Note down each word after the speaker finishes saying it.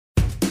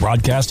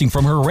Broadcasting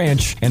from her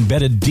ranch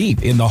embedded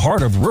deep in the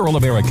heart of rural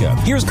America,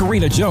 here's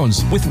Karina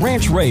Jones with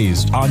Ranch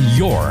Raised on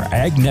your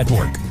Ag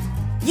Network.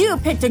 You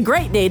picked a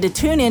great day to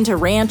tune in to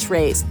Ranch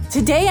Raised.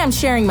 Today I'm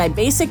sharing my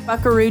basic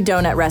Buckaroo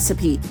donut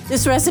recipe.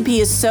 This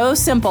recipe is so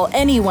simple,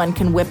 anyone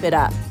can whip it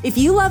up. If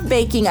you love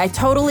baking, I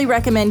totally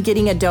recommend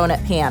getting a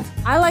donut pan.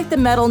 I like the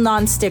metal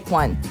non-stick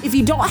one. If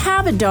you don't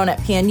have a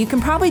donut pan, you can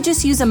probably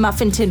just use a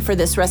muffin tin for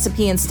this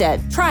recipe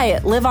instead. Try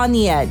it, live on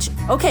the edge.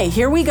 Okay,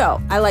 here we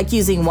go. I like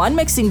using one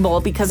mixing bowl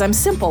because I'm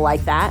simple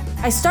like that.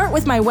 I start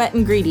with my wet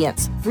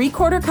ingredients.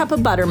 3/4 cup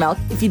of buttermilk.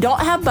 If you don't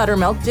have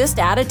buttermilk, just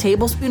add a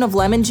tablespoon of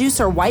lemon juice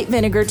or white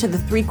vinegar to the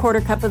 3/4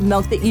 cup of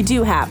milk that you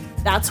do have.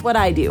 That's what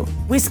I do.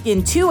 Whisk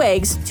in 2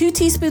 eggs, 2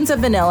 teaspoons of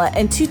vanilla,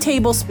 and 2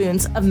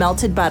 tablespoons of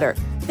melted butter.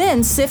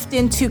 Then sift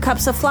in 2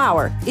 cups of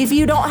flour. If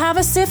you don't have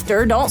a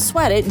sifter, don't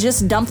sweat it,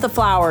 just dump the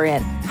flour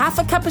in.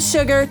 1/2 cup of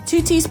sugar,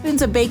 2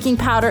 teaspoons of baking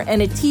powder,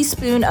 and a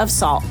teaspoon of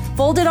salt.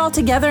 Fold it all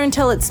together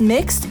until it's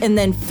mixed, and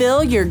then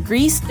fill your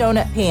greased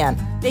donut pan.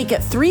 Bake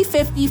at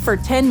 350 for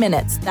 10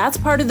 minutes. That's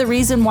part of the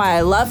reason why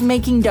I love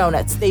making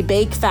donuts. They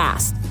bake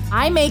fast.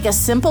 I make a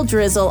simple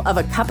drizzle of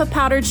a cup of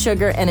powdered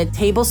sugar and a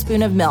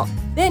tablespoon of milk.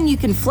 Then you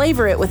can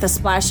flavor it with a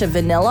splash of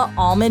vanilla,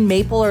 almond,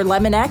 maple, or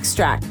lemon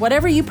extract,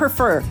 whatever you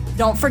prefer.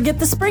 Don't forget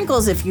the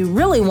sprinkles if you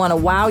really want to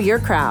wow your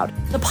crowd.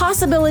 The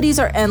possibilities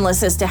are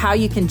endless as to how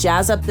you can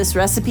jazz up this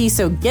recipe,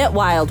 so get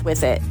wild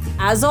with it.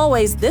 As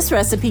always, this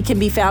recipe can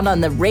be found on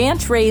the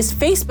Ranch Raised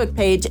Facebook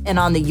page and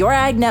on the Your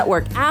Ag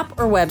Network app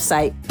or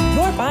website.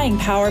 Your buying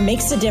power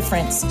makes a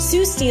difference.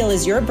 Sioux Steel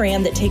is your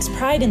brand that takes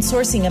pride in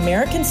sourcing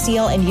American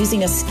steel and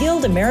using a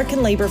skilled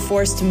American labor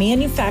force to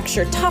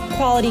manufacture top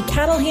quality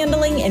cattle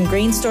handling and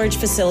grain storage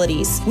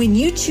facilities. When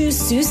you choose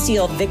Sioux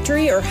Steel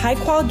Victory or High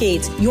Qual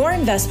gates, your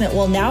investment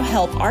will now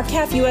help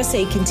RCAF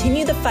USA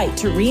continue the fight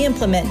to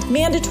re-implement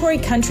mandatory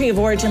country of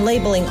origin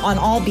labeling on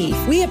all beef.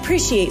 We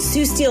appreciate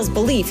Sioux Steel's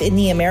belief in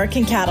the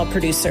American cattle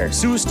producer.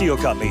 Sioux Steel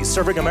Company,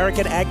 serving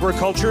American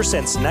agriculture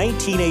since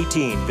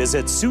 1918.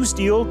 Visit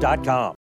SiouxSteel.com.